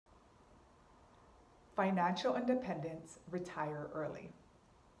Financial independence, retire early.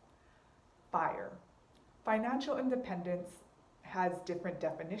 FIRE. Financial independence has different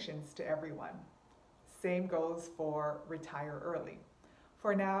definitions to everyone. Same goes for retire early.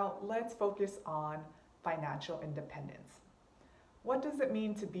 For now, let's focus on financial independence. What does it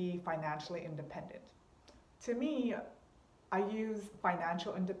mean to be financially independent? To me, I use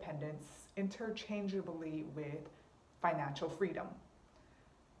financial independence interchangeably with financial freedom.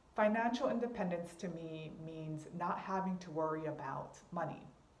 Financial independence to me means not having to worry about money.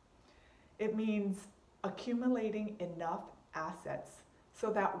 It means accumulating enough assets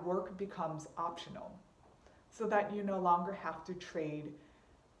so that work becomes optional, so that you no longer have to trade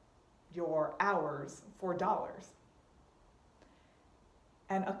your hours for dollars.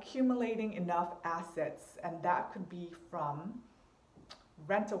 And accumulating enough assets, and that could be from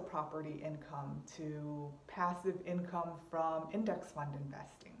rental property income to passive income from index fund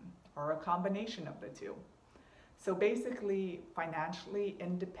investing, or a combination of the two. So basically, financially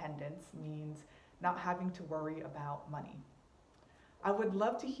independence means not having to worry about money. I would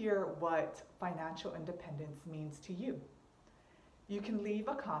love to hear what financial independence means to you. You can leave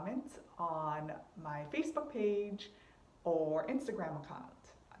a comment on my Facebook page or Instagram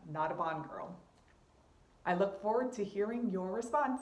account, Not a Bond Girl. I look forward to hearing your response.